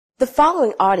The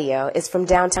following audio is from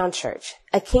Downtown Church,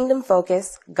 a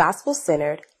kingdom-focused,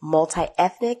 gospel-centered,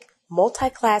 multi-ethnic,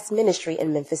 multi-class ministry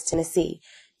in Memphis, Tennessee.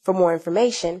 For more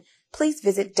information, please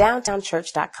visit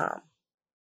downtownchurch.com.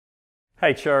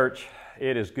 Hey church,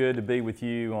 it is good to be with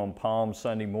you on Palm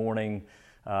Sunday morning.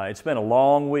 It's been a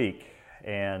long week,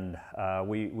 and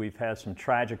we've had some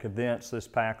tragic events this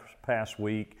past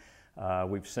week.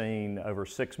 We've seen over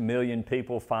 6 million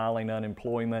people filing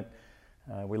unemployment.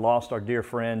 We lost our dear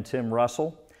friend Tim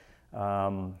Russell.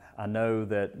 I know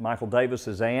that Michael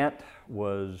Davis's aunt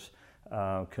was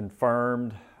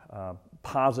confirmed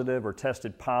positive or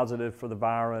tested positive for the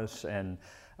virus, and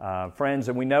friends,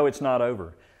 and we know it's not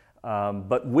over.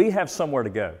 But we have somewhere to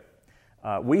go.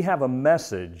 We have a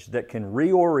message that can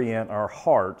reorient our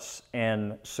hearts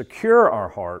and secure our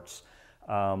hearts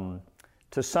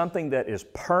to something that is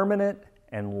permanent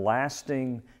and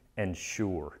lasting and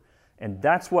sure. And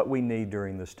that's what we need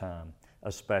during this time,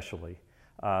 especially.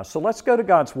 So let's go to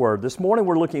God's Word. This morning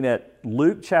we're looking at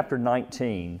Luke chapter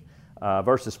 19,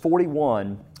 verses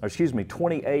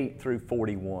 28 through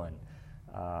 41.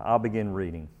 I'll begin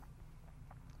reading.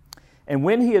 And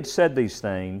when he had said these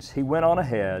things, he went on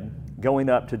ahead, going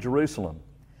up to Jerusalem.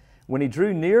 When he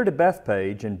drew near to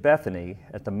Bethphage and Bethany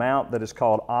at the mount that is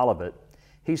called Olivet,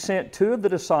 he sent two of the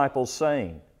disciples,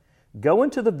 saying, Go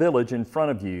into the village in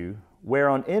front of you, where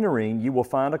on entering you will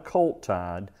find a colt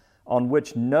tied, on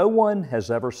which no one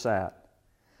has ever sat.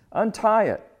 Untie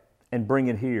it and bring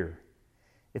it here.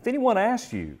 If anyone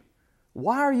asks you,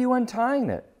 Why are you untying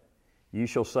it? You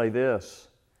shall say this,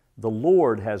 The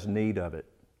Lord has need of it.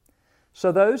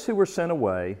 So those who were sent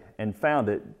away and found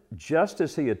it just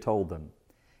as he had told them.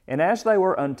 And as they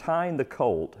were untying the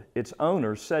colt, its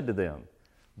owners said to them,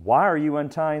 Why are you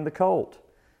untying the colt?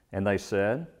 And they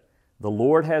said, The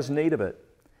Lord has need of it.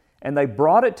 And they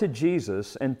brought it to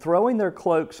Jesus, and throwing their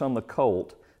cloaks on the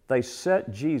colt, they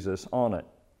set Jesus on it.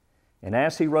 And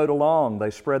as he rode along,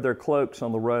 they spread their cloaks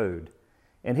on the road.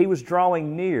 And he was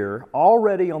drawing near,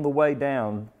 already on the way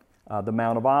down the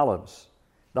Mount of Olives.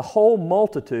 The whole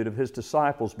multitude of his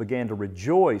disciples began to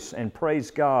rejoice and praise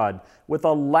God with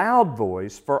a loud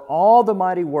voice for all the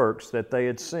mighty works that they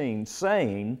had seen,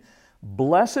 saying,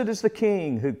 Blessed is the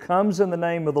King who comes in the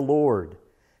name of the Lord.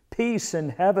 Peace in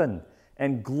heaven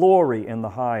and glory in the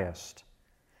highest.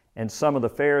 And some of the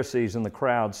Pharisees in the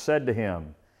crowd said to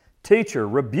him, Teacher,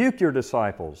 rebuke your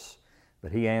disciples.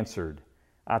 But he answered,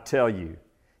 I tell you,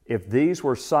 if these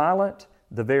were silent,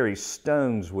 the very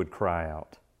stones would cry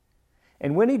out.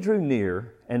 And when he drew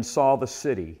near and saw the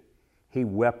city, he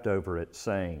wept over it,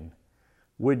 saying,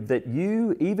 Would that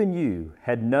you, even you,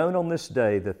 had known on this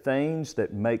day the things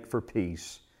that make for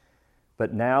peace,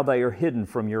 but now they are hidden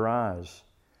from your eyes.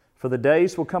 For the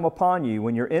days will come upon you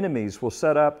when your enemies will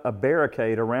set up a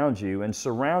barricade around you and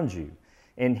surround you,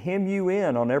 and hem you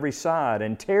in on every side,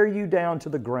 and tear you down to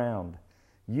the ground,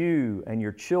 you and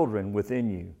your children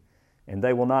within you, and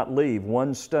they will not leave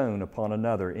one stone upon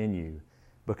another in you,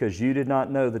 because you did not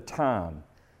know the time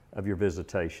of your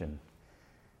visitation.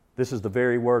 This is the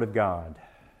very word of God.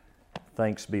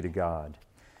 Thanks be to God.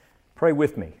 Pray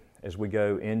with me as we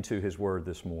go into His word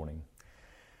this morning.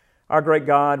 Our great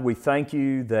God, we thank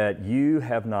you that you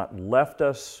have not left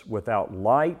us without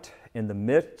light in the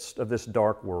midst of this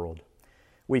dark world.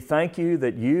 We thank you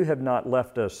that you have not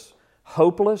left us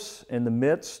hopeless in the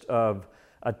midst of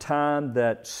a time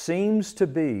that seems to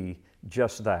be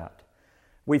just that.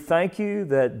 We thank you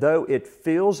that though it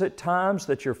feels at times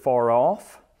that you're far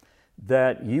off,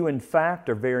 that you in fact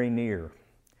are very near.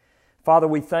 Father,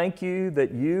 we thank you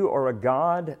that you are a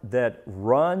God that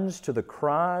runs to the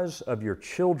cries of your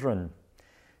children.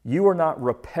 You are not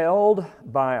repelled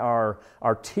by our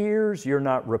tears. You're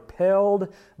not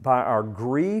repelled by our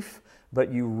grief,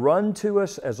 but you run to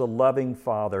us as a loving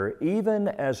Father. Even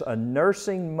as a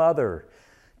nursing mother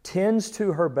tends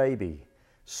to her baby,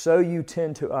 so you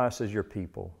tend to us as your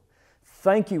people.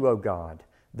 Thank you, O God,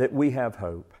 that we have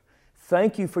hope.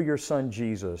 Thank you for your Son,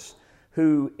 Jesus,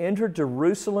 who entered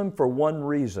Jerusalem for one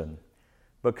reason,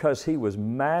 because he was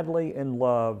madly in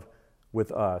love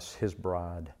with us, his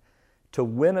bride. To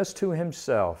win us to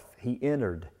himself, he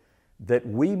entered that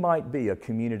we might be a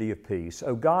community of peace.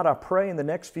 Oh God, I pray in the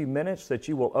next few minutes that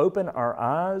you will open our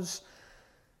eyes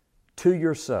to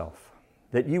yourself,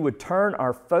 that you would turn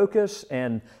our focus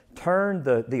and turn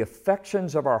the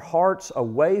affections of our hearts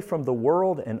away from the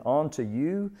world and onto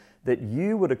you, that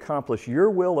you would accomplish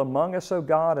your will among us, O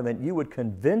God, and that you would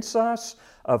convince us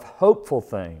of hopeful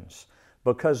things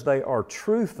because they are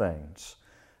true things.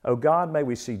 O God, may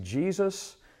we see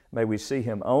Jesus, may we see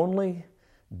Him only,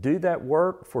 do that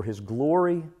work for His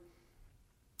glory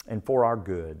and for our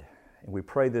good. And we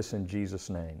pray this in Jesus'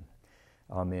 name.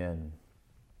 Amen.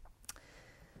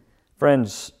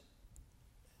 Friends,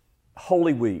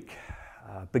 Holy Week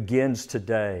begins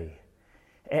today.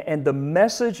 And the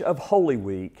message of Holy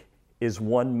Week is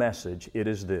one message. It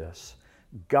is this: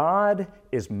 God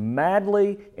is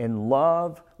madly in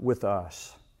love with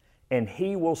us, and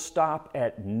He will stop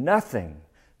at nothing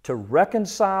to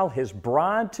reconcile His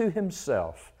bride to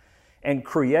Himself and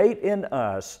create in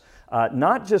us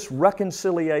not just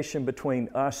reconciliation between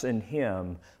us and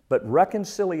Him, but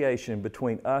reconciliation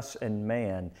between us and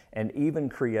man and even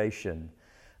creation.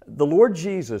 The Lord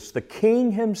Jesus, the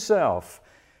King Himself,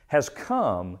 has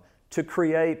come to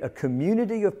create a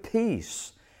community of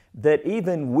peace that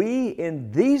even we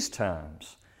in these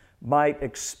times might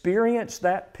experience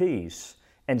that peace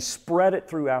and spread it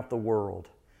throughout the world.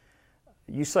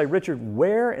 You say, Richard,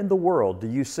 where in the world do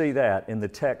you see that in the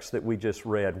text that we just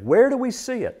read? Where do we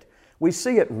see it? We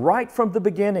see it right from the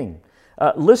beginning.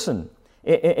 Listen,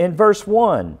 in verse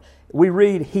 1, we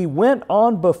read, He went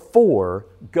on before,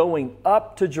 going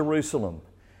up to Jerusalem.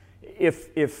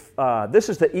 If this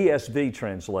is the ESV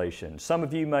translation, some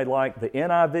of you may like the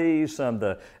NIV, some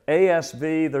the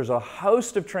ASV, there's a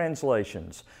host of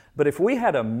translations. But if we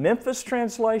had a Memphis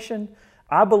translation,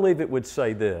 I believe it would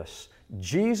say this: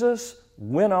 Jesus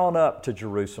went on up to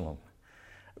Jerusalem.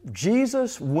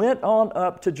 Jesus went on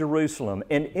up to Jerusalem.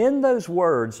 And in those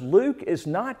words, Luke is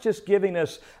not just giving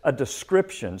us a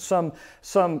description, some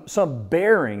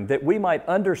bearing that we might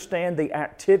understand the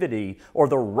activity or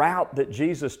the route that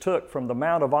Jesus took from the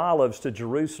Mount of Olives to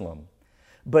Jerusalem.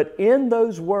 But in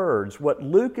those words, what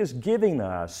Luke is giving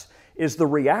us is the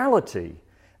reality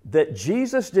that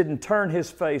Jesus didn't turn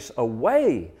His face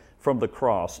away from the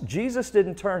cross. Jesus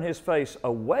didn't turn His face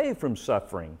away from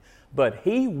suffering, but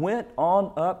He went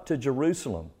on up to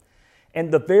Jerusalem.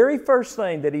 And the very first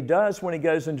thing that He does when He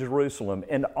goes in Jerusalem,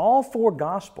 in all four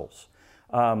Gospels,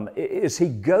 is He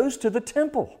goes to the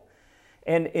temple.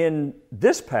 And in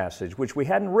this passage, which we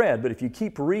hadn't read, but if you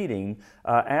keep reading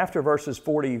after verses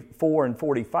 44 and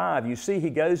 45, you see He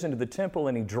goes into the temple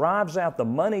and He drives out the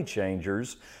money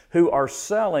changers who are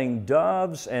selling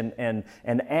doves and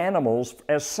animals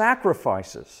as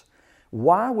sacrifices.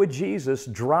 Why would Jesus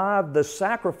drive the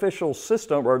sacrificial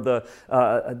system or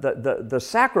the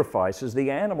sacrifices, the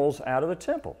animals, out of the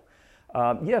temple?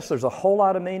 Yes, there's a whole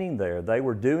lot of meaning there. They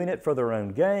were doing it for their own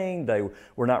gain. They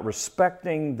were not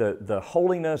respecting the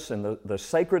holiness and the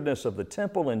sacredness of the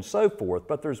temple and so forth,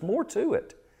 but there's more to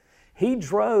it. He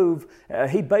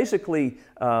basically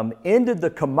ended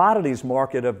the commodities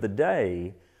market of the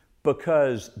day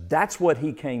because that's what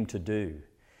He came to do.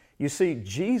 You see,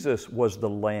 Jesus was the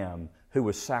Lamb who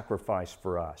was sacrificed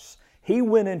for us. He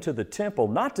went into the temple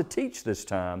not to teach this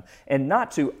time and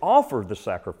not to offer the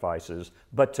sacrifices,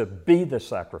 but to be the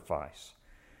sacrifice.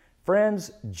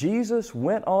 Friends, Jesus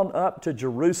went on up to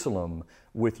Jerusalem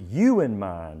with you in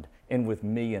mind and with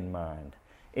me in mind.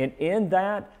 And in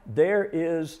that, there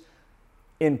is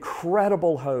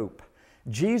incredible hope.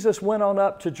 Jesus went on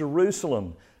up to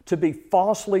Jerusalem to be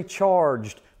falsely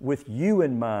charged with you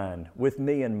in mind, with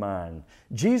me in mind.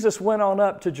 Jesus went on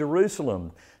up to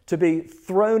Jerusalem to be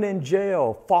thrown in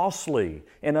jail falsely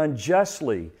and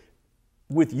unjustly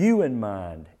with you in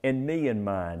mind and me in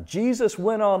mind. Jesus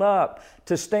went on up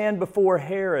to stand before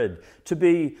Herod, to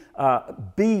be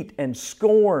beat and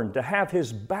scorned, to have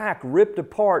His back ripped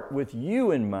apart with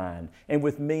you in mind and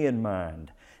with me in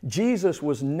mind. Jesus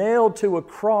was nailed to a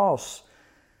cross,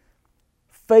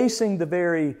 facing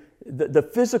the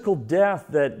physical death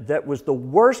that was the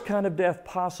worst kind of death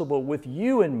possible with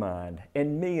you in mind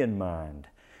and me in mind.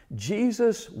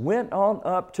 Jesus went on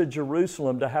up to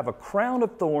Jerusalem to have a crown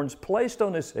of thorns placed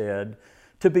on His head,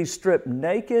 to be stripped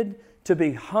naked, to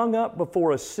be hung up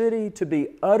before a city, to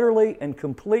be utterly and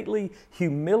completely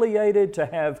humiliated, to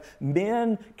have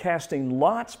men casting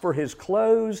lots for His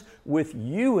clothes with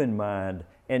you in mind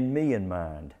and me in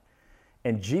mind.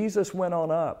 And Jesus went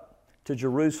on up to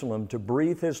Jerusalem to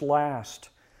breathe His last,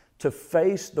 to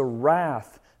face the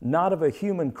wrath not of a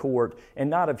human court and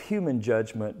not of human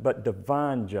judgment, but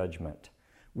divine judgment,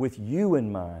 with you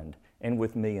in mind and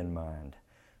with me in mind.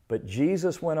 But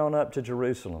Jesus went on up to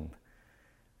Jerusalem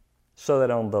so that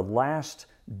on the last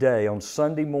day, on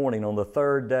Sunday morning, on the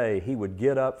third day, He would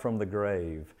get up from the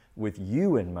grave with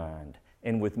you in mind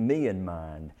and with me in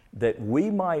mind, that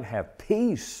we might have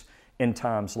peace in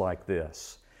times like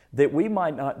this, that we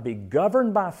might not be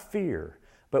governed by fear,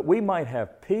 but we might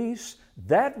have peace,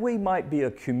 that we might be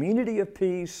a community of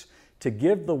peace to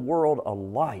give the world a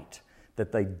light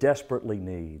that they desperately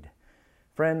need.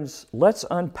 Friends, let's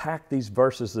unpack these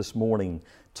verses this morning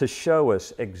to show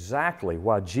us exactly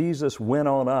why Jesus went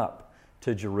on up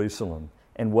to Jerusalem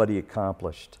and what he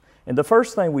accomplished. And the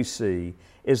first thing we see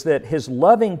is that his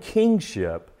loving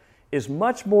kingship is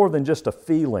much more than just a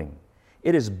feeling.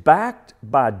 It is backed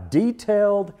by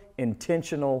detailed,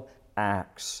 intentional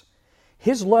acts.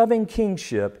 His loving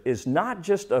kingship is not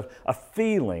just a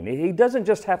feeling. He doesn't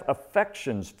just have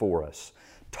affections for us.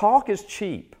 Talk is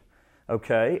cheap,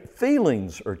 okay?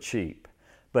 Feelings are cheap.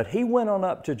 But he went on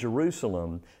up to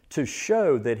Jerusalem to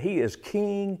show that he is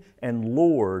king and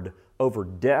Lord over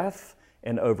death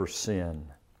and over sin.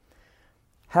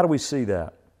 How do we see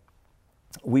that?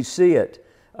 We see it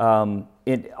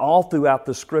all throughout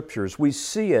the Scriptures. We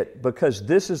see it because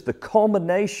this is the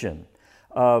culmination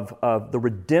of the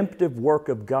redemptive work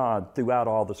of God throughout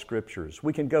all the Scriptures.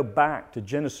 We can go back to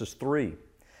Genesis 3.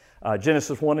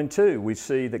 Genesis 1 and 2, we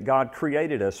see that God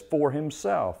created us for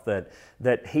Himself,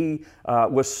 that He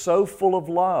was so full of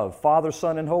love, Father,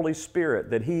 Son, and Holy Spirit,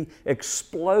 that He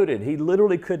exploded. He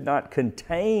literally could not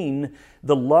contain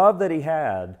the love that He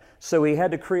had, so He had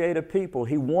to create a people.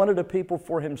 He wanted a people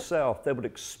for Himself that would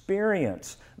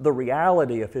experience the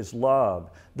reality of His love,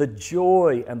 the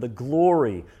joy and the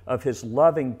glory of His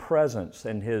loving presence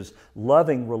and His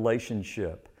loving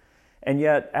relationship. And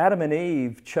yet Adam and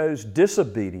Eve chose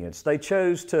disobedience. They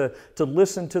chose to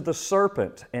listen to the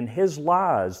serpent and his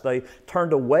lies. They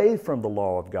turned away from the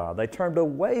law of God. They turned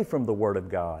away from the Word of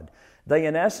God. They,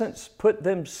 in essence, put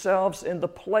themselves in the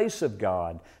place of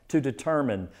God to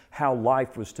determine how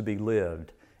life was to be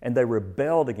lived. And they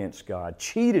rebelled against God,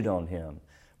 cheated on Him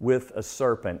with a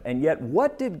serpent. And yet,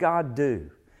 what did God do?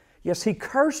 Yes, He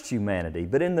cursed humanity,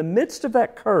 but in the midst of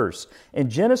that curse,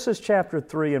 in Genesis chapter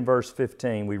 3 and verse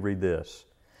 15, we read this.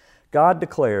 God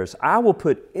declares, I will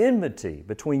put enmity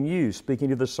between you, speaking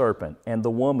to the serpent, and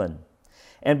the woman,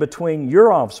 and between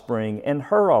your offspring and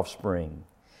her offspring.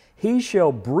 He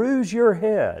shall bruise your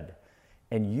head,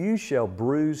 and you shall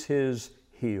bruise his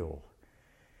heel.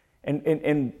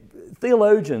 And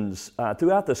theologians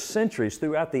throughout the centuries,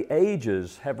 throughout the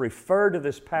ages, have referred to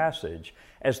this passage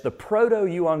as the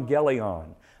proto-evangelion,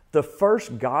 the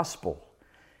first gospel.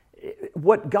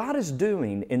 What God is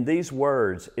doing in these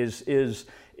words is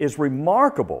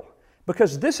remarkable,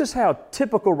 because this is how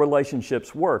typical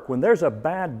relationships work. When there's a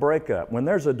bad breakup, when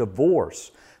there's a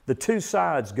divorce, the two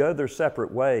sides go their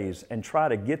separate ways and try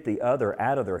to get the other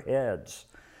out of their heads.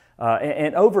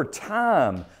 And over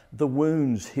time, the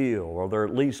wounds heal, or they're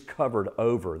at least covered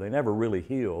over. They never really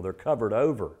heal, they're covered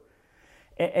over.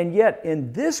 And yet,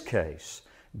 in this case,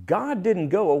 God didn't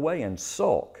go away and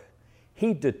sulk.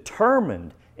 He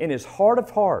determined in His heart of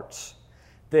hearts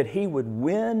that He would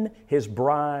win His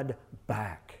bride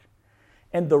back.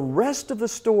 And the rest of the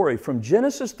story from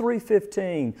Genesis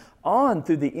 3:15 on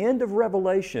through the end of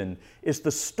Revelation is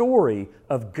the story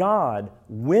of God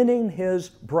winning His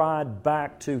bride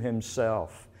back to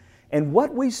Himself. And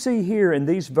what we see here in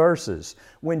these verses,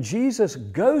 when Jesus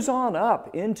goes on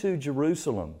up into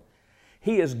Jerusalem,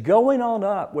 He is going on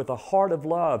up with a heart of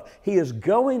love. He is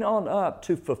going on up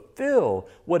to fulfill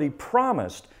what He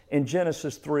promised in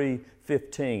Genesis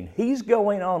 3:15. He's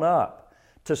going on up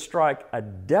to strike a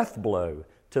death blow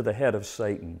to the head of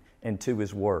Satan and to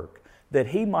his work, that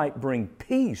He might bring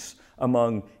peace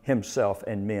among Himself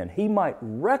and men. He might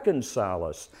reconcile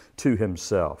us to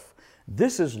Himself.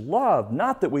 This is love,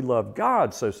 not that we love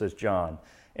God, so says John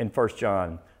in 1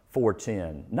 John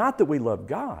 4:10. Not that we love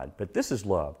God, but this is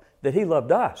love, that He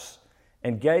loved us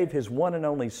and gave His one and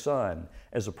only Son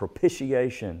as a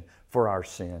propitiation for our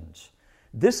sins.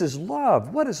 This is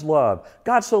love. What is love?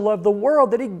 God so loved the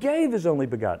world that He gave His only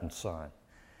begotten Son.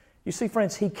 You see,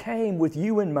 friends, He came with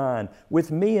you in mind,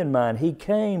 with me in mind. He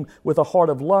came with a heart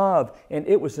of love, and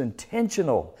it was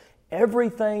intentional.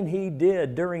 Everything He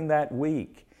did during that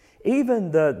week,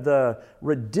 even the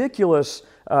ridiculous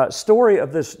story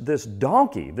of this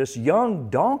donkey, this young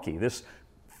donkey, this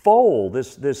foal,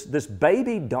 this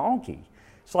baby donkey.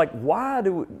 It's like,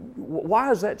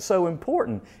 why is that so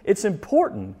important? It's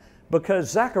important because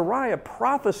Zechariah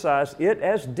prophesies it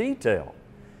as detail.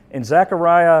 In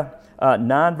Zechariah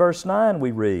 9 verse 9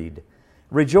 we read,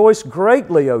 Rejoice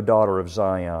greatly, O daughter of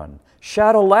Zion.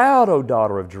 Shout aloud, O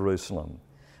daughter of Jerusalem.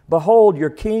 Behold, your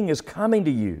king is coming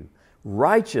to you.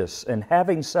 Righteous and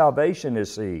having salvation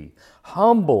is He,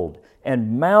 humbled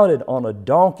and mounted on a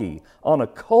donkey, on a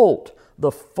colt,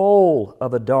 the foal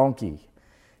of a donkey.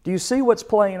 Do you see what's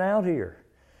playing out here?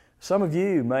 Some of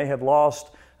you may have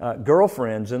lost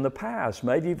girlfriends in the past.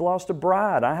 Maybe you've lost a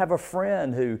bride. I have a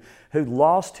friend who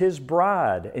lost his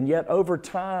bride and yet over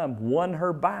time won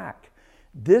her back.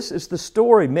 This is the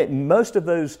story. Most of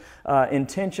those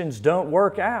intentions don't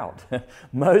work out.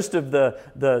 Most of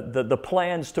the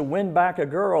plans to win back a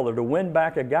girl or to win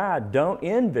back a guy don't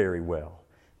end very well.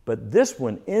 But this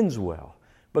one ends well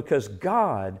because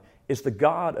God is the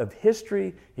God of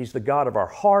history. He's the God of our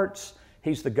hearts.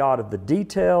 He's the God of the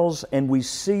details, and we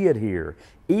see it here.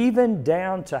 Even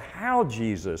down to how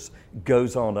Jesus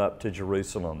goes on up to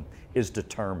Jerusalem is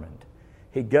determined.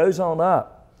 He goes on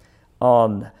up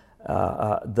on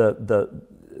the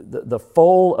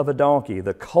foal of a donkey,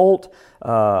 the colt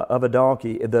of a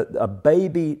donkey, a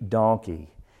baby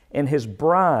donkey, and his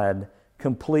bride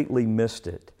completely missed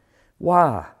it.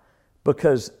 Why?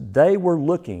 Because they were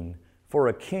looking for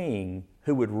a king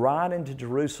who would ride into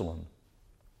Jerusalem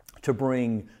to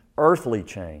bring earthly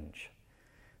change.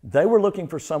 They were looking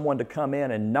for someone to come in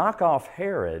and knock off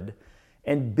Herod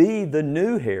and be the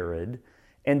new Herod,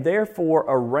 and therefore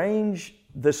arrange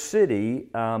the city,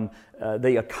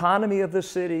 the economy of the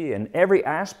city, and every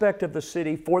aspect of the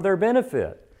city for their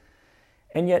benefit.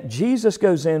 And yet Jesus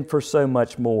goes in for so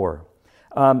much more.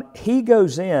 He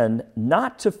goes in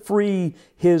not to free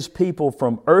His people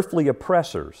from earthly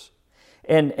oppressors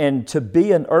and to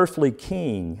be an earthly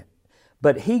king,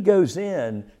 but He goes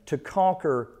in to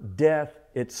conquer death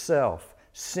itself,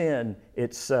 sin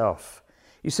itself.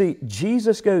 You see,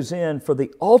 Jesus goes in for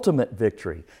the ultimate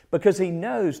victory because He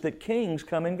knows that kings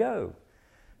come and go.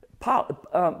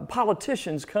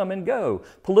 Politicians come and go.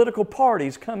 Political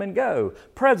parties come and go.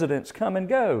 Presidents come and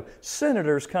go.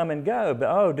 Senators come and go. But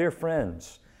oh, dear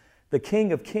friends, the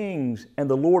King of Kings and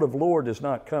the Lord of Lords does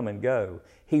not come and go.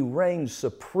 He reigns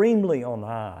supremely on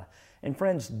high. And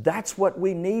friends, that's what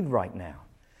we need right now.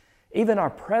 Even our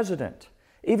president,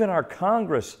 even our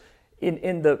Congress, a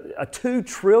 $2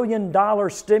 trillion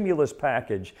stimulus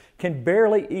package can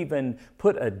barely even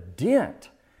put a dent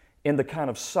in the kind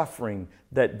of suffering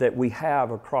that we have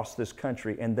across this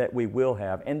country and that we will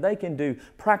have. And they can do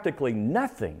practically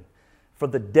nothing for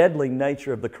the deadly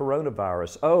nature of the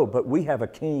coronavirus. Oh, but we have a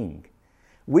king.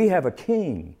 We have a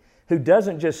king who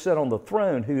doesn't just sit on the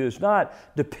throne, who is not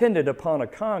dependent upon a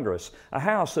Congress, a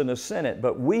House and a Senate,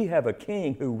 but we have a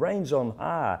king who reigns on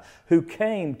high, who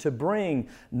came to bring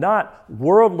not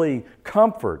worldly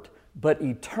comfort, but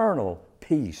eternal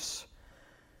peace.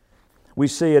 We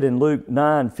see it in Luke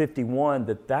 9:51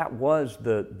 that was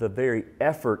the very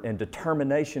effort and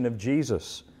determination of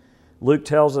Jesus. Luke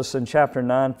tells us in chapter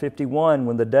 9:51,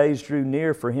 when the days drew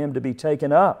near for Him to be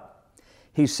taken up,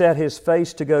 He set His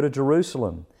face to go to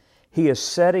Jerusalem. He is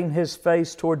setting His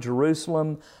face toward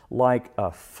Jerusalem like a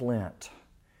flint.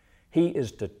 He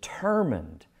is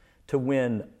determined to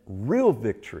win real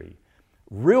victory,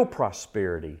 real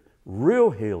prosperity,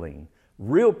 real healing,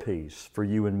 real peace for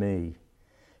you and me.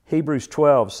 Hebrews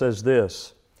 12 says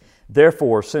this,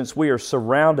 "Therefore, since we are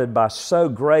surrounded by so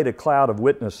great a cloud of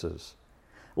witnesses,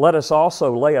 let us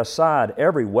also lay aside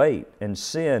every weight and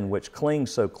sin which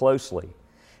clings so closely,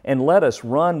 and let us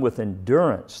run with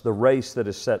endurance the race that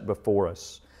is set before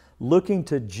us, looking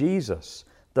to Jesus,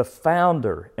 the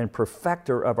founder and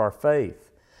perfecter of our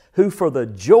faith, who for the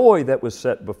joy that was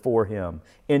set before Him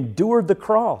endured the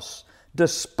cross,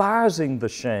 despising the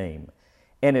shame,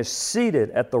 and is seated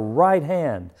at the right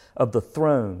hand of the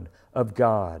throne of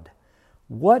God."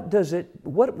 What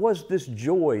was this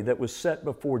joy that was set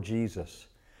before Jesus?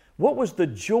 What was the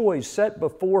joy set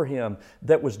before Him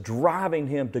that was driving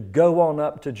Him to go on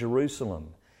up to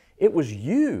Jerusalem? It was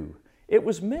you. It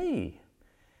was me.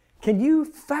 Can you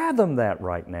fathom that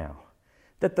right now?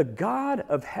 That the God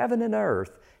of heaven and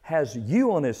earth has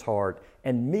you on His heart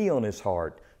and me on His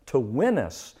heart to win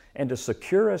us and to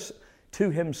secure us to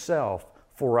Himself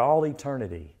for all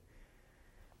eternity.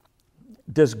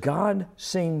 Does God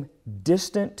seem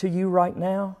distant to you right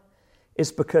now?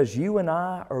 It's because you and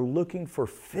I are looking for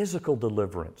physical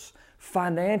deliverance,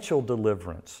 financial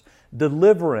deliverance,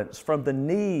 deliverance from the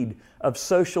need of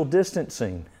social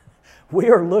distancing. We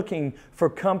are looking for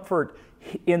comfort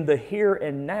in the here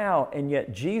and now, and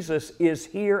yet Jesus is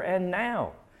here and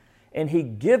now. And He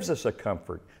gives us a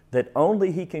comfort that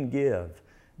only He can give,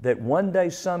 that one day,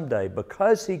 someday,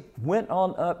 because He went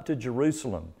on up to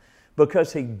Jerusalem,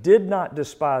 because He did not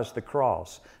despise the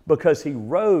cross, because He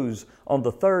rose on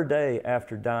the third day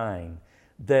after dying,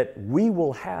 that we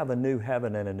will have a new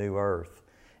heaven and a new earth.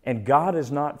 And God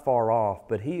is not far off,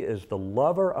 but He is the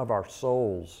lover of our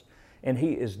souls, and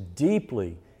He is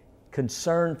deeply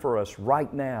concerned for us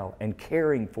right now and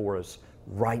caring for us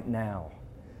right now.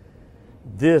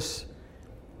 This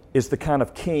is the kind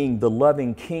of king, the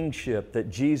loving kingship that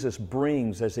Jesus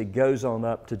brings as He goes on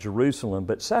up to Jerusalem.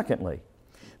 But secondly,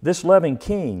 this loving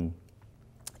king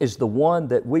is the one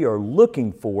that we are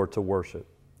looking for to worship.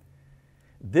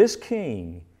 This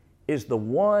King is the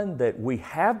one that we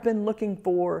have been looking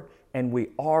for and we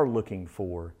are looking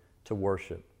for to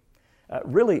worship.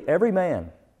 Really, every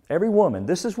man, every woman,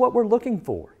 this is what we're looking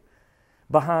for.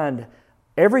 Behind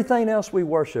everything else we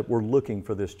worship, we're looking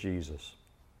for this Jesus.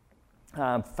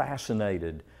 I'm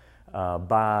fascinated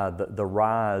by the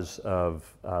rise of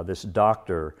this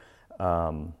doctor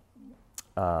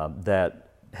that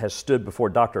has stood before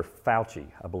Dr. Fauci,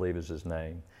 I believe is his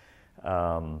name,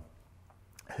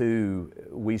 who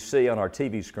we see on our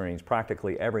TV screens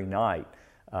practically every night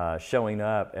showing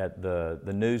up at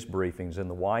the news briefings in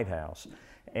the White House.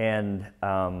 And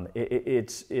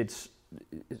it's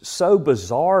so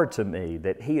bizarre to me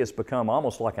that he has become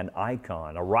almost like an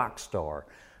icon, a rock star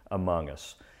among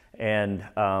us. And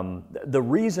the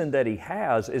reason that he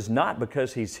has is not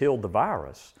because he's healed the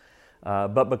virus,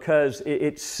 but because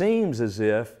it seems as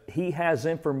if he has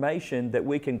information that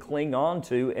we can cling on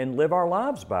to and live our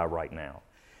lives by right now.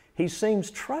 He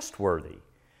seems trustworthy.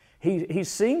 He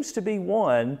seems to be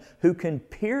one who can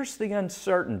pierce the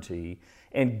uncertainty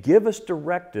and give us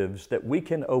directives that we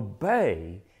can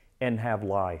obey and have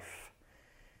life.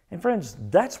 And friends,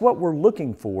 that's what we're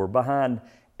looking for behind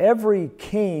every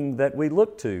king that we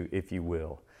look to, if you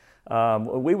will.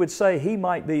 We would say he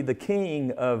might be the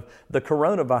king of the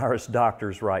coronavirus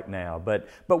doctors right now, but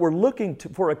we're looking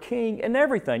for a king in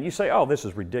everything. You say, oh, this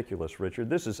is ridiculous, Richard.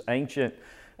 This is ancient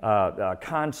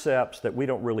concepts that we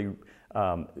don't really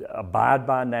abide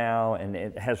by now, and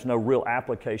it has no real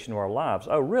application to our lives.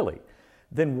 Oh, really?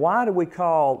 Then why do we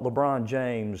call LeBron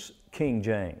James King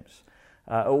James?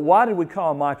 Why did we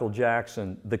call Michael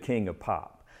Jackson the king of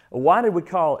pop? Why did we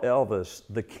call Elvis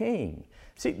the king?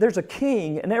 See, there's a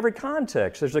king in every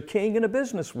context. There's a king in a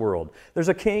business world. There's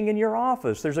a king in your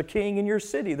office. There's a king in your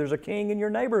city. There's a king in your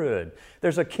neighborhood.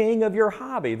 There's a king of your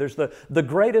hobby. There's the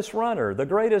greatest runner, the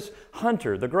greatest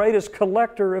hunter, the greatest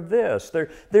collector of this.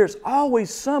 There's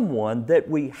always someone that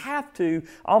we have to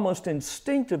almost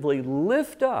instinctively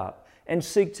lift up and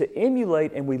seek to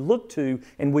emulate, and we look to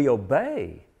and we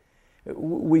obey.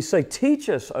 We say, teach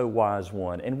us, O wise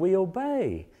one, and we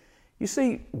obey. You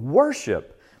see,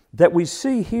 worship that we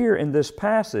see here in this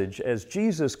passage as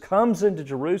Jesus comes into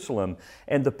Jerusalem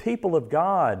and the people of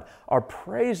God are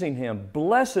praising Him.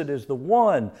 Blessed is the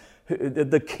one,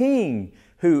 the King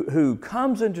who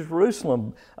comes into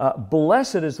Jerusalem.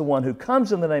 Blessed is the one who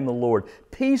comes in the name of the Lord.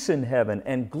 Peace in heaven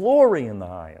and glory in the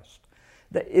highest.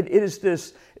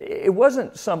 It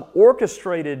wasn't some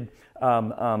orchestrated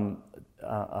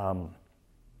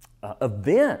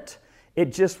event.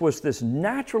 It just was this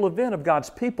natural event of God's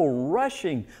people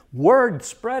rushing, word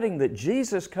spreading that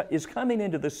Jesus is coming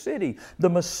into the city, the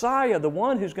Messiah, the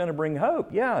one who's going to bring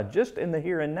hope. Yeah, just in the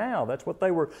here and now. That's what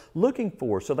they were looking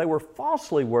for. So they were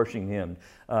falsely worshiping Him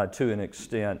to an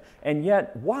extent. And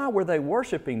yet, why were they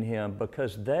worshiping Him?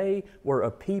 Because they were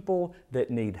a people that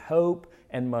need hope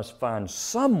and must find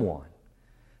someone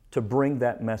to bring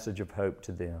that message of hope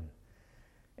to them.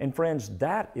 And friends,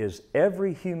 that is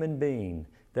every human being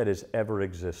that has ever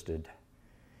existed.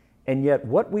 And yet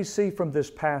what we see from this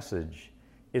passage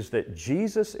is that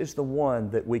Jesus is the one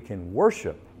that we can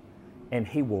worship, and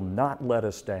He will not let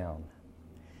us down.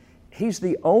 He's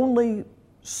the only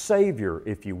Savior,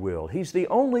 if you will. He's the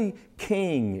only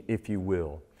King, if you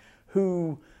will,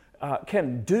 who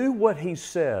can do what He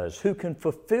says, who can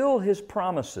fulfill His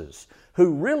promises,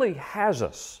 who really has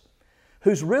us,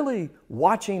 who's really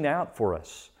watching out for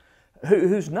us,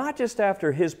 who's not just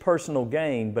after His personal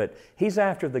gain, but He's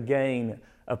after the gain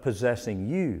of possessing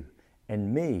you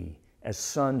and me as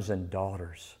sons and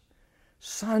daughters.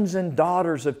 Sons and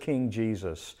daughters of King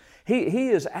Jesus. He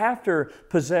is after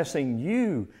possessing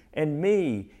you and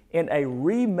me in a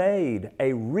remade,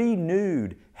 a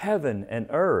renewed heaven and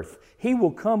earth. He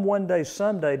will come one day,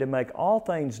 someday, to make all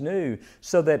things new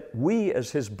so that we as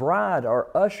His bride are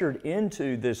ushered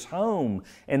into this home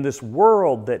and this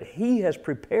world that He has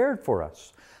prepared for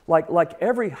us. Like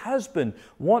every husband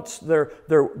wants their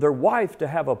wife to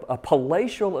have a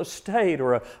palatial estate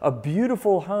or a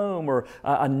beautiful home or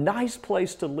a nice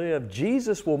place to live.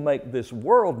 Jesus will make this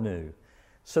world new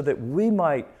so that we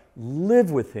might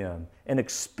live with Him and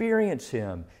experience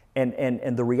Him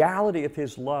and the reality of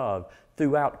His love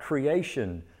throughout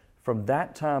creation from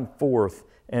that time forth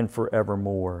and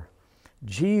forevermore.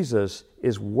 Jesus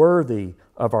is worthy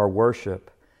of our worship.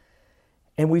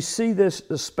 And we see this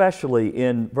especially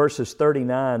in verses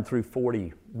 39 through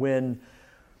 40 when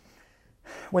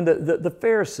the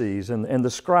Pharisees and the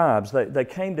scribes, they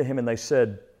came to Him and they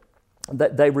said,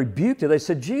 that they rebuked it. They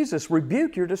said, Jesus,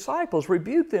 rebuke your disciples.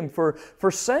 Rebuke them for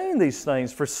saying these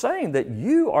things, for saying that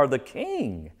you are the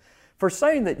King, for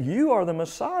saying that you are the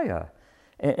Messiah.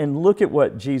 And look at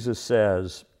what Jesus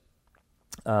says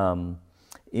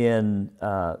in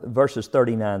verses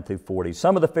 39 through 40.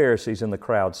 Some of the Pharisees in the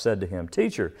crowd said to him,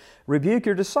 "Teacher, rebuke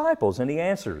your disciples." And he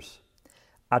answers,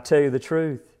 "I tell you the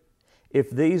truth, if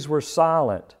these were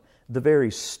silent, the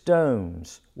very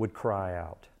stones would cry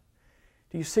out."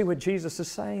 Do you see what Jesus is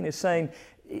saying? He's saying,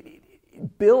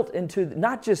 built into,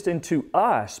 not just into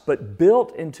us, but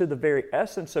built into the very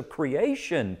essence of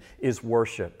creation is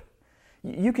worship.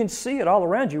 You can see it all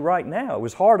around you right now. It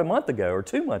was hard a month ago or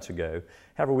 2 months ago.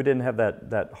 However, we didn't have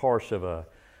that harsh of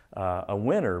a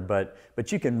winter,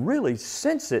 but you can really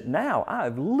sense it now. I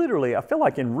feel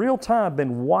like in real time,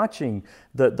 been watching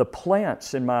the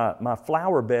plants in my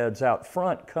flower beds out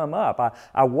front come up.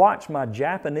 I watch my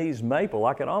Japanese maple.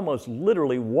 I can almost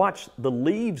literally watch the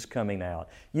leaves coming out.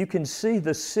 You can see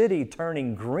the city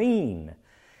turning green.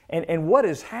 And what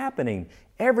is happening?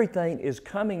 Everything is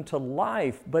coming to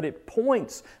life, but it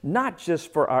points not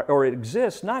just for or it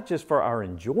exists not just for our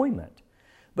enjoyment,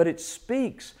 but it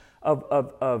speaks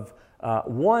of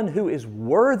one who is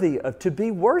worthy to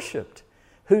be worshiped,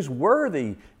 who's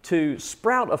worthy to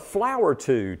sprout a flower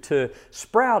to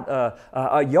sprout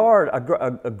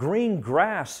a green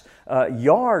grass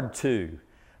yard to,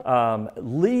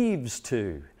 leaves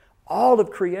to. All of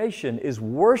creation is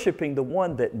worshiping the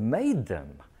one that made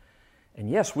them. And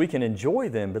yes, we can enjoy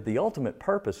them, but the ultimate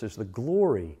purpose is the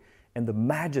glory and the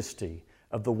majesty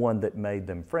of the one that made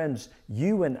them. Friends,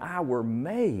 you and I were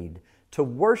made to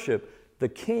worship the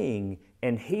King,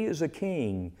 and He is a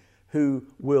King who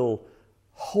will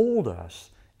hold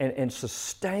us and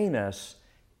sustain us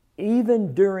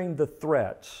even during the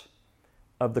threats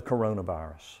of the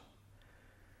coronavirus.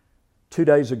 2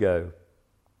 days ago,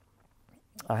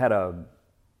 I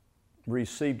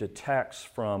received a text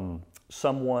from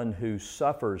someone who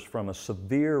suffers from a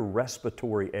severe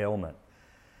respiratory ailment.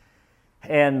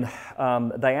 And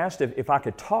they asked if I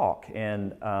could talk,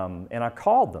 and I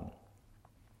called them.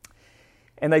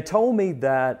 And they told me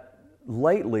that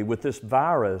lately with this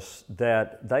virus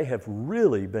that they have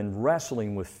really been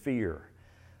wrestling with fear.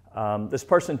 This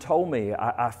person told me,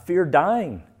 I fear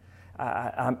dying.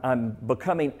 I'm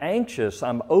becoming anxious.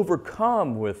 I'm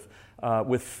overcome with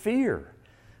fear.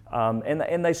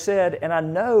 And they said, and I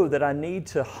know that I need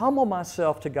to humble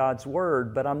myself to God's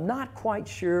Word, but I'm not quite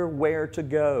sure where to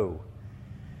go.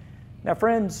 Now,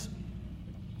 friends,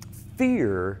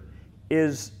 fear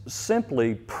is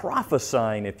simply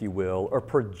prophesying, if you will, or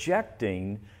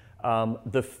projecting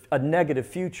a negative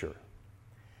future.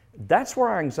 That's where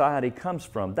our anxiety comes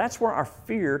from. That's where our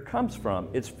fear comes from.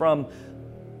 It's from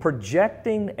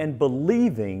projecting and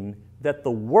believing that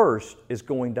the worst is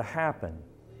going to happen.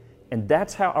 And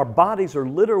that's how our bodies are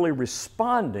literally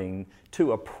responding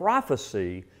to a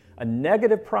prophecy, a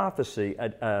negative prophecy,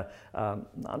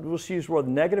 let's use the word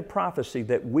negative prophecy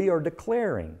that we are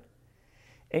declaring.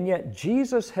 And yet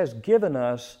Jesus has given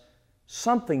us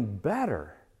something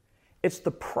better. It's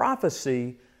the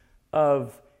prophecy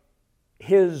of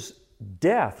His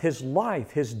death, His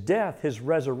life, His death, His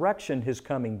resurrection, His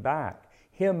coming back,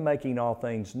 Him making all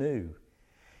things new.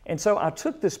 And so I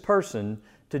took this person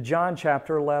to John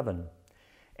chapter 11.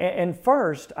 And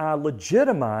first, I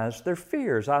legitimized their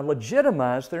fears. I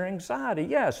legitimized their anxiety.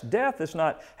 Yes, death is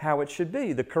not how it should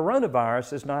be. The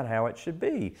coronavirus is not how it should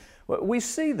be. We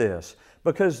see this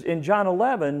because in John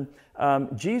 11,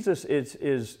 Jesus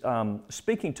is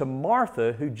speaking to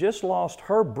Martha, who just lost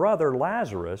her brother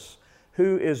Lazarus,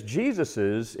 who is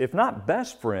Jesus's, if not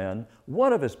best friend,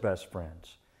 one of His best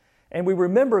friends. And we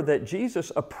remember that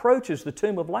Jesus approaches the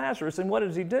tomb of Lazarus, and what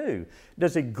does He do?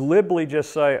 Does He glibly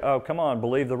just say, "Oh, come on,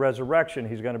 believe the resurrection,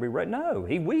 he's going to be raised"? No,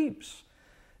 He weeps.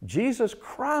 Jesus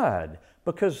cried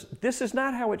because this is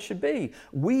not how it should be.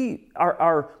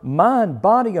 Our mind,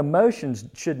 body, emotions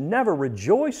should never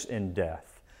rejoice in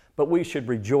death, but we should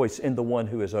rejoice in the one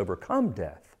who has overcome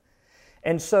death.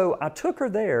 And so I took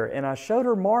her there and I showed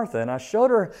her Martha and I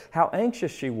showed her how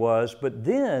anxious she was, but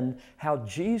then how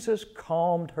Jesus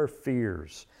calmed her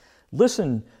fears.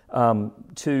 Listen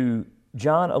to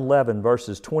John 11,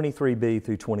 verses 23b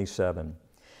through 27.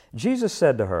 Jesus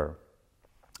said to her,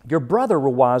 "Your brother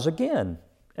will rise again."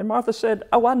 And Martha said,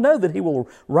 "Oh, I know that he will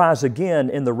rise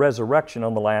again in the resurrection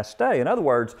on the last day." In other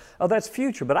words, oh, that's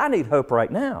future, but I need hope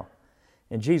right now.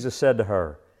 And Jesus said to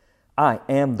her, "I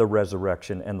am the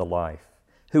resurrection and the life.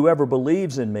 Whoever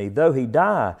believes in me, though he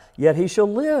die, yet he shall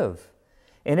live.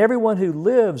 And everyone who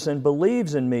lives and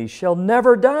believes in me shall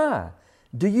never die.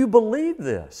 Do you believe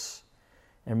this?"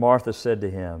 And Martha said to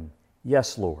Him,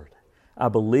 "Yes, Lord. I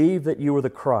believe that you are the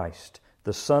Christ,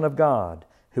 the Son of God,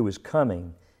 who is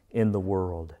coming in the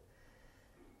world."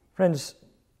 Friends,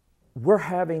 we're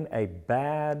having a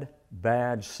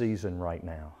bad season right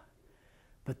now.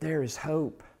 But there is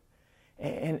hope.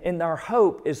 And our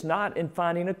hope is not in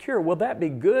finding a cure. Will that be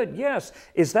good? Yes.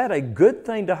 Is that a good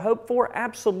thing to hope for?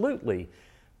 Absolutely.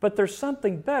 But there's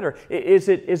something better. Is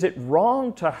it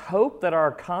wrong to hope that our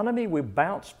economy will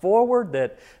bounce forward,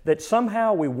 that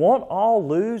somehow we won't all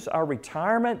lose our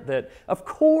retirement? That, of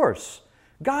course,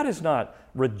 God is not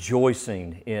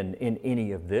rejoicing in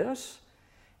any of this.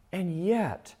 And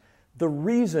yet, the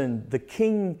reason the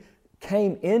king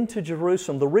came into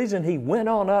Jerusalem, the reason he went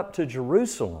on up to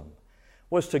Jerusalem,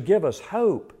 was to give us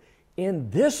hope in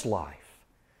this life.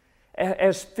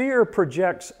 As fear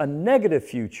projects a negative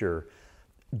future,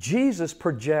 Jesus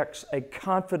projects a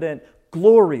confident,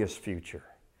 glorious future.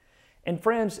 And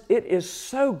friends, it is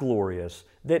so glorious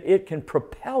that it can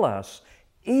propel us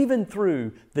even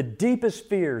through the deepest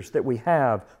fears that we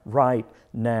have right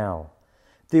now.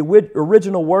 The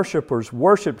original worshipers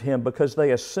worshiped Him because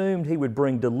they assumed He would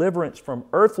bring deliverance from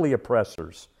earthly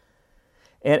oppressors.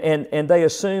 And they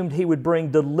assumed He would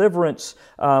bring deliverance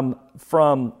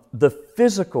from the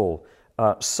physical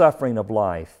suffering of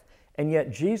life. And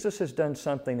yet Jesus has done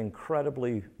something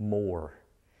incredibly more.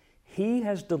 He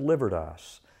has delivered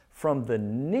us from the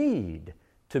need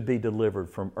to be delivered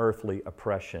from earthly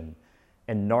oppression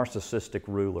and narcissistic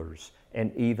rulers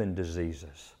and even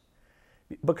diseases.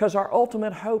 Because our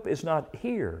ultimate hope is not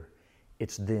here,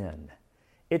 it's then.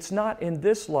 It's not in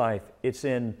this life, it's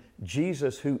in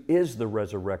Jesus who is the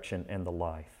resurrection and the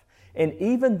life. And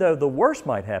even though the worst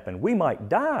might happen, we might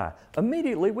die,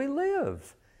 immediately we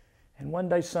live. And one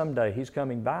day, someday, He's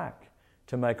coming back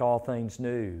to make all things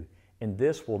new. And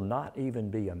this will not even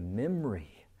be a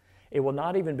memory. It will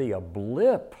not even be a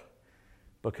blip,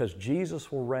 because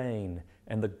Jesus will reign,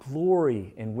 and the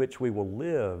glory in which we will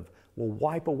live will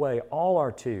wipe away all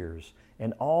our tears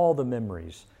and all the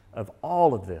memories of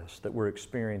all of this that we're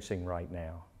experiencing right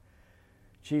now.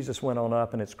 Jesus went on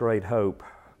up, and it's great hope.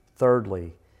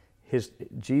 Thirdly,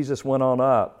 Jesus went on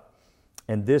up,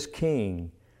 and this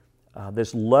King,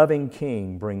 this loving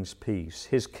King, brings peace.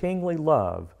 His kingly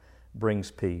love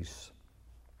brings peace.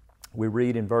 We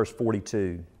read in verse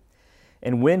 42,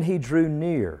 "And when He drew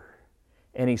near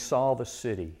and He saw the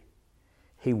city,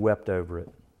 He wept over it,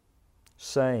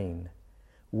 saying,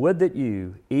 Would that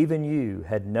you, even you,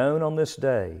 had known on this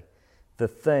day the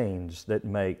things that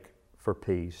make for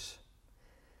peace."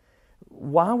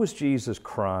 Why was Jesus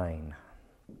crying?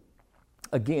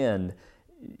 Again,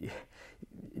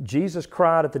 Jesus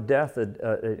cried at the death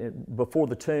before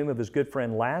the tomb of His good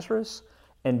friend Lazarus,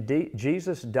 and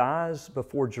Jesus dies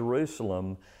before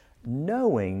Jerusalem,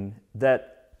 knowing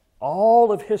that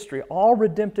all of history, all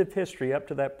redemptive history up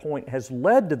to that point has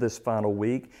led to this final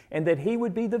week, and that He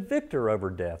would be the victor over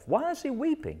death. Why is He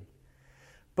weeping?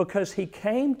 Because He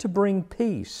came to bring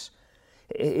peace.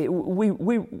 We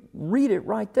read it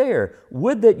right there.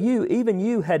 "Would that you, even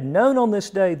you, had known on this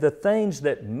day the things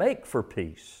that make for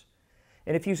peace."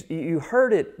 And if you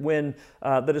heard it when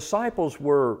the disciples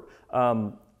were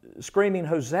screaming,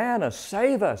 "Hosanna,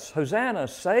 save us! Hosanna,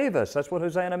 save us!" That's what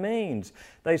Hosanna means.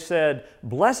 They said,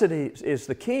 "Blessed is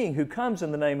the King who comes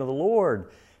in the name of the Lord.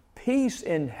 Peace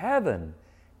in heaven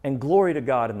and glory to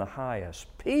God in the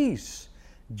highest." Peace.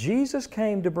 Jesus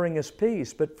came to bring us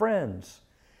peace. But friends,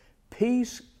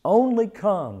 peace only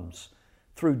comes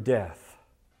through death.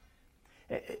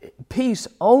 Peace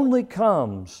only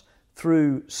comes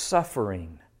through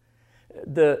suffering.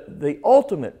 The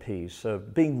ultimate peace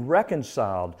of being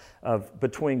reconciled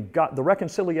between God, the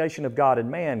reconciliation of God and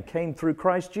man, came through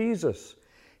Christ Jesus.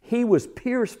 He was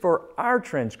pierced for our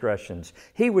transgressions.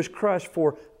 He was crushed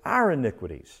for our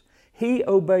iniquities. He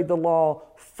obeyed the law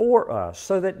for us,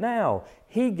 so that now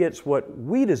He gets what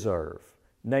we deserve,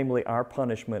 namely our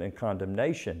punishment and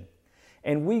condemnation.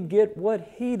 And we get what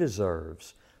He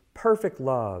deserves: perfect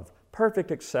love,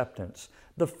 perfect acceptance,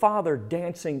 the Father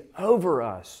dancing over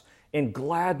us in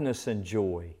gladness and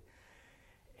joy.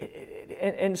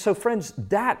 And so, friends,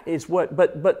 that is what,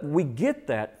 but we get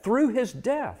that through His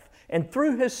death and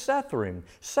through His suffering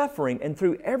and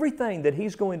through everything that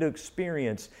He's going to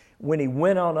experience when He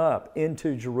went on up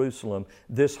into Jerusalem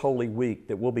this Holy Week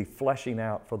that we'll be fleshing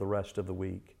out for the rest of the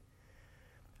week.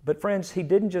 But friends, He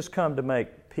didn't just come to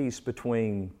make peace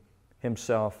between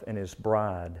Himself and His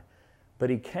bride, but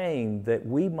He came that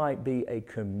we might be a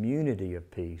community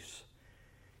of peace.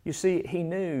 You see, He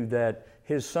knew that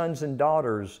His sons and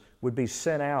daughters would be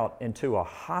sent out into a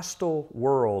hostile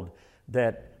world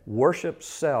that worships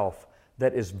self,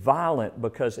 that is violent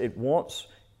because it wants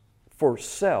for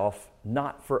self,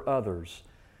 not for others.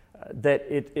 That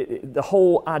the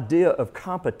whole idea of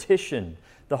competition,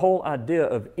 the whole idea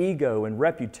of ego and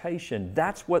reputation.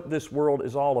 That's what this world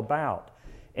is all about.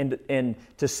 And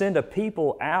to send a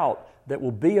people out that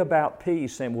will be about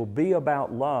peace and will be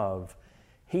about love,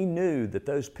 He knew that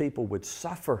those people would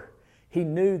suffer. He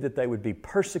knew that they would be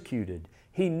persecuted.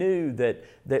 He knew that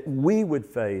we would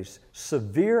face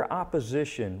severe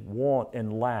opposition, want,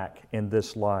 and lack in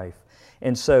this life.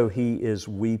 And so He is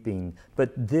weeping.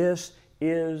 But this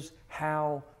is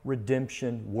how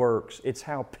redemption works. It's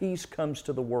how peace comes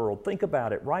to the world. Think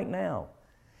about it right now.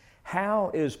 How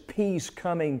is peace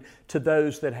coming to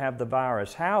those that have the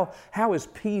virus? How is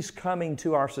peace coming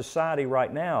to our society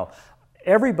right now?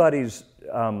 Everybody's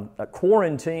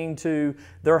quarantined to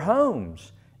their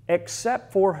homes,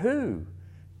 except for who?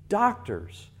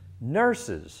 Doctors,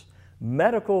 nurses,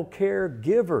 medical care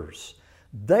givers.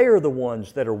 They are the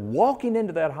ones that are walking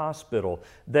into that hospital,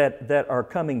 that are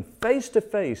coming face to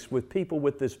face with people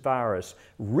with this virus,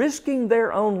 risking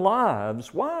their own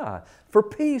lives. Why? For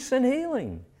peace and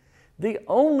healing. The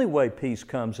only way peace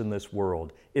comes in this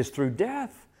world is through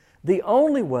death. The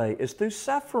only way is through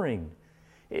suffering.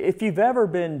 If you've ever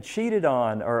been cheated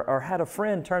on or had a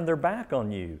friend turn their back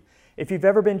on you, if you've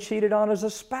ever been cheated on as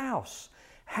a spouse,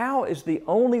 how is the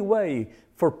only way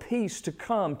for peace to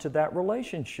come to that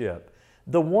relationship?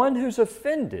 The one who's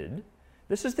offended,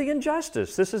 this is the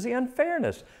injustice, this is the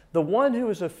unfairness. The one who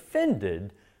is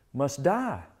offended must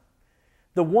die.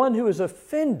 The one who is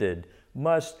offended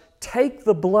must take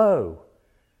the blow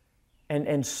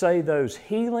and say those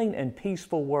healing and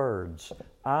peaceful words.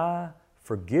 I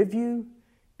forgive you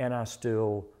and I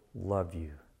still love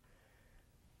you.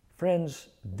 Friends,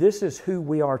 this is who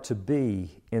we are to be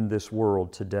in this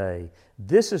world today.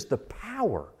 This is the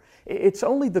power. It's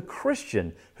only the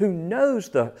Christian who knows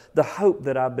the hope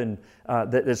that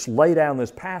that's laid out in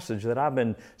this passage that I've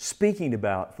been speaking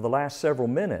about for the last several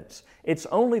minutes. It's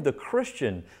only the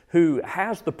Christian who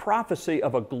has the prophecy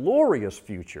of a glorious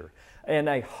future and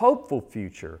a hopeful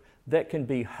future that can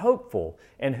be hopeful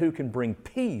and who can bring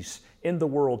peace in the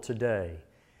world today.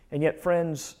 And yet,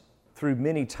 friends, through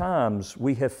many times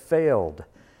we have failed.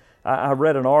 I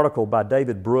read an article by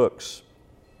David Brooks.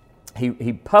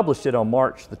 He published it on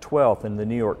March the 12th in the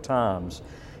New York Times.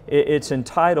 It's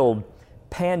entitled,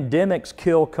 Pandemics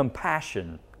Kill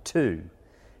Compassion Too.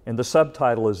 And the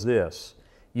subtitle is this: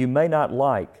 You may not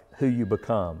like who you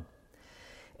become.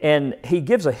 And he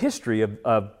gives a history of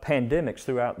pandemics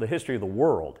throughout the history of the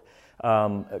world,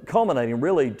 culminating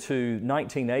really to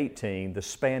 1918, the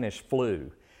Spanish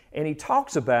flu. And he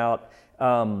talks about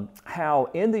how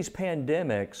in these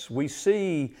pandemics we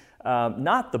see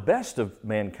not the best of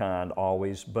mankind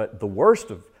always, but the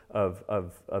worst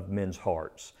of men's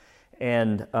hearts.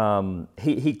 And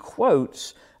he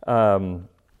quotes,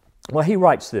 he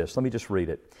writes this. Let me just read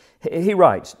it. He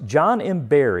writes, John M.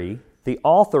 Barry, the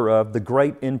author of The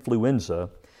Great Influenza,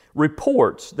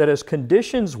 reports that as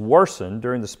conditions worsened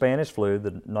during the Spanish flu,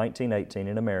 the 1918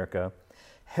 in America,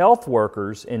 health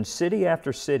workers in city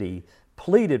after city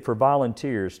pleaded for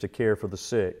volunteers to care for the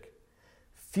sick.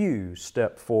 Few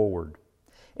stepped forward.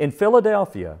 In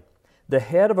Philadelphia, the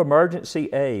head of emergency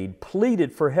aid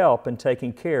pleaded for help in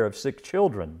taking care of sick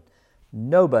children.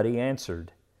 Nobody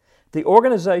answered. The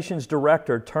organization's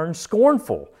director turned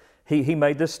scornful. He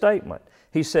made this statement.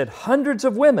 He said, hundreds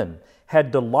of women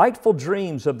had delightful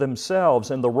dreams of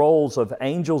themselves in the roles of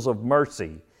angels of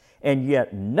mercy, and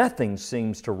yet nothing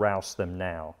seems to rouse them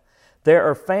now. There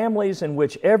are families in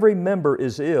which every member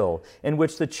is ill, in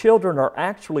which the children are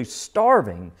actually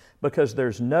starving because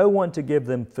there's no one to give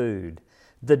them food.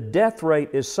 The death rate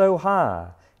is so high,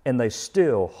 and they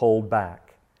still hold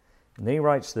back. And then he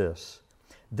writes this.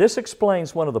 This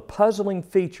explains one of the puzzling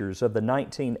features of the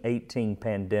 1918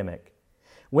 pandemic.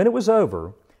 When it was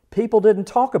over, people didn't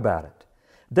talk about it.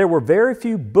 There were very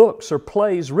few books or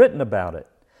plays written about it.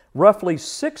 Roughly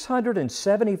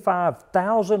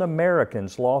 675,000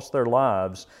 Americans lost their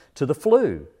lives to the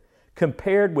flu,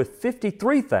 compared with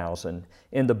 53,000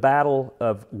 in the battle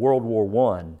of World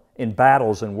War I, in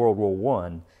battles in World War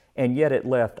I, and yet it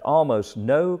left almost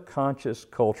no conscious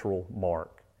cultural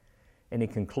mark. And he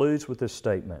concludes with this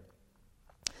statement: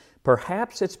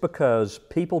 perhaps it's because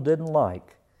people didn't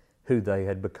like who they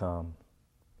had become.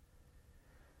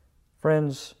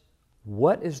 Friends,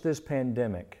 what is this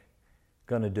pandemic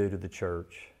going to do to the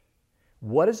church?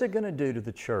 What is it going to do to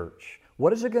the church?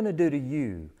 What is it going to do to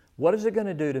you? What is it going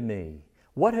to do to me?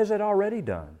 What has it already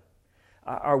done?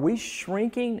 Are we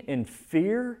shrinking in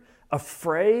fear,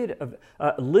 afraid of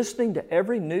listening to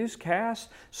every newscast,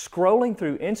 scrolling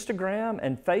through Instagram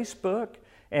and Facebook,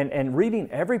 and reading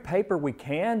every paper we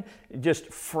can,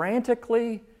 just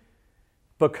frantically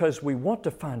because we want to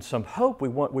find some hope, we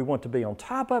want to be on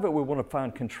top of it, we want to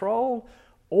find control?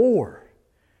 Or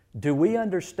do we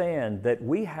understand that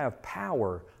we have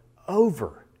power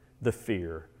over the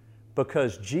fear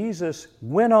because Jesus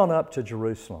went on up to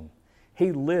Jerusalem?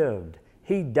 He lived,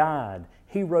 He died,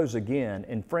 He rose again.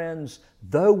 And friends,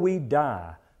 though we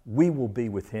die, we will be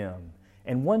with Him.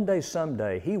 And one day,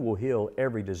 someday, He will heal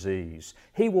every disease.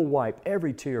 He will wipe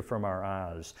every tear from our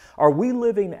eyes. Are we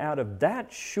living out of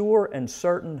that sure and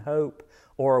certain hope?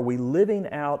 Or are we living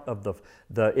out of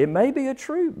it may be a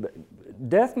true,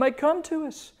 death may come to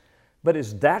us, but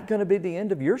is that going to be the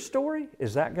end of your story?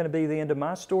 Is that going to be the end of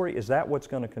my story? Is that what's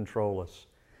going to control us?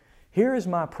 Here is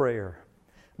my prayer.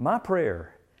 My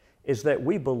prayer is that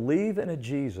we believe in a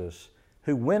Jesus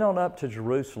who went on up to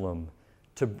Jerusalem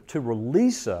to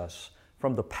release us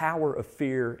from the power of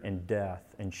fear and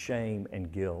death and shame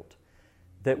and guilt,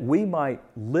 that we might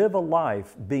live a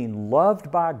life being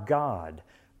loved by God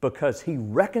because He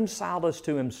reconciled us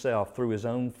to Himself through His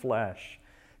own flesh,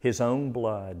 His own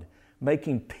blood,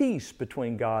 making peace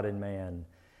between God and man.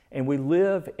 And we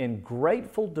live in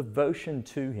grateful devotion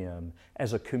to Him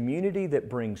as a community that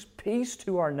brings peace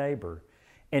to our neighbor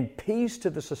and peace to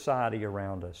the society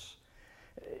around us.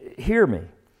 Hear me.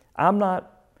 I'm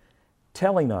not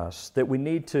telling us that we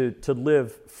need to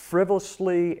live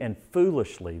frivolously and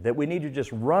foolishly, that we need to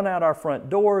just run out our front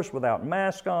doors without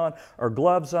mask on or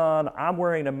gloves on. I'm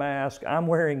wearing a mask, I'm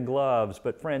wearing gloves,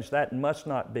 but friends, that must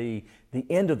not be the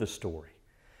end of the story.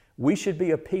 We should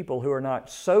be a people who are not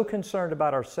so concerned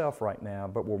about ourselves right now,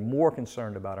 but we're more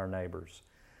concerned about our neighbors.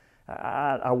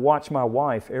 I watch my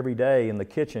wife every day in the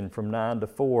kitchen from 9 to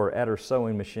 4 at her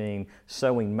sewing machine,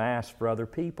 sewing masks for other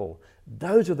people.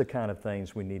 Those are the kind of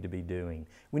things we need to be doing.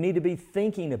 We need to be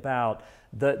thinking about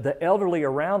the elderly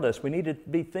around us. We need to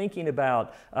be thinking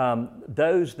about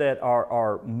those that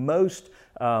are most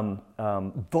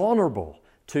vulnerable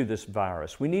to this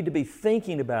virus. We need to be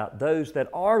thinking about those that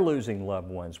are losing loved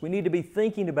ones. We need to be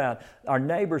thinking about our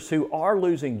neighbors who are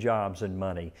losing jobs and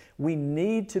money. We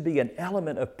need to be an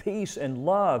element of peace and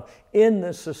love in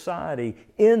this society,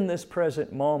 in this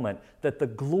present moment, that the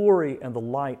glory and the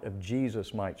light of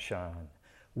Jesus might shine.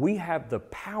 We have the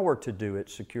power to do it,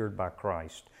 secured by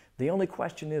Christ. The only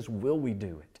question is, will we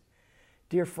do it?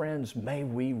 Dear friends, may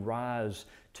we rise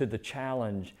to the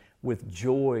challenge with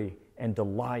joy and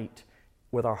delight,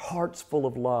 with our hearts full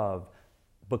of love,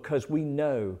 because we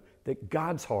know that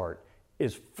God's heart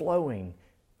is flowing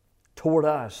toward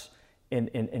us in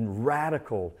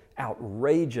radical,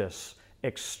 outrageous,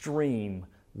 extreme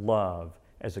love,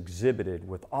 as exhibited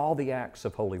with all the acts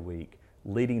of Holy Week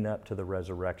leading up to the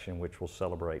resurrection, which we'll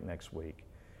celebrate next week.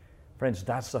 Friends,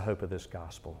 that's the hope of this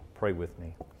gospel. Pray with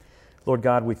me. Lord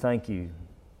God, we thank You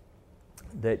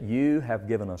that You have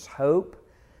given us hope,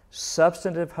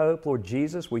 substantive hope. Lord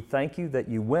Jesus, we thank You that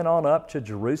You went on up to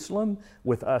Jerusalem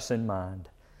with us in mind.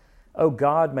 Oh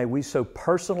God, may we so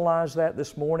personalize that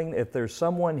this morning. If there's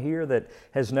someone here that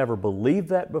has never believed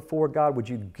that before, God, would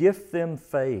You gift them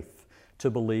faith to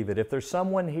believe it? If there's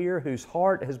someone here whose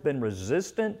heart has been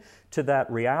resistant to that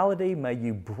reality, may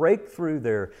You break through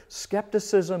their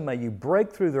skepticism, may You break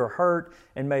through their hurt,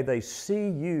 and may they see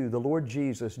You, the Lord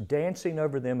Jesus, dancing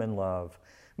over them in love.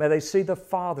 May they see the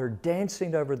Father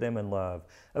dancing over them in love.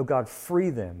 Oh God, free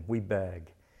them, we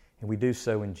beg. And we do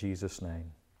so in Jesus'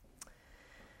 name.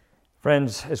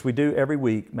 Friends, as we do every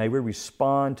week, may we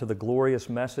respond to the glorious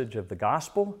message of the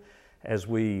gospel as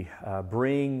we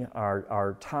bring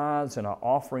our tithes and our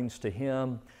offerings to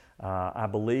Him. I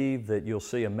believe that you'll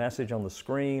see a message on the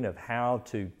screen of how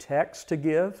to text to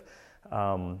give.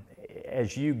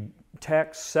 As you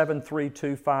text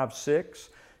 73256,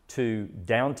 to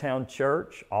Downtown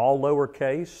Church, all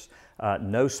lowercase,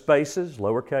 no spaces,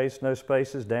 lowercase, no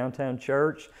spaces, Downtown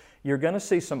Church, you're going to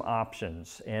see some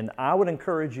options. And I would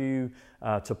encourage you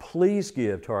to please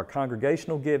give to our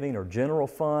congregational giving or general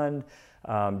fund,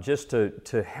 just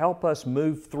to help us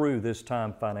move through this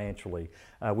time financially.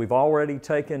 We've already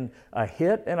taken a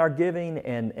hit in our giving,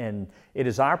 and it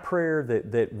is our prayer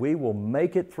that we will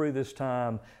make it through this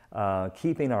time,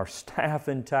 keeping our staff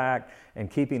intact and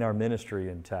keeping our ministry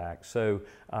intact. So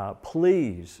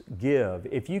please give.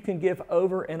 If you can give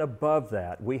over and above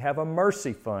that, we have a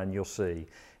mercy fund, you'll see.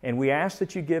 And we ask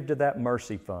that you give to that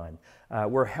mercy fund.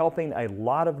 We're helping a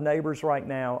lot of neighbors right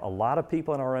now, a lot of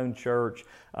people in our own church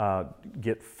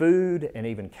get food and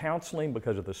even counseling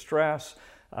because of the stress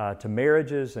to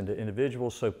marriages and to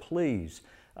individuals. So please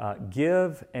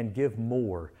give and give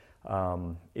more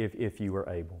if you are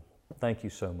able. Thank you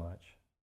so much.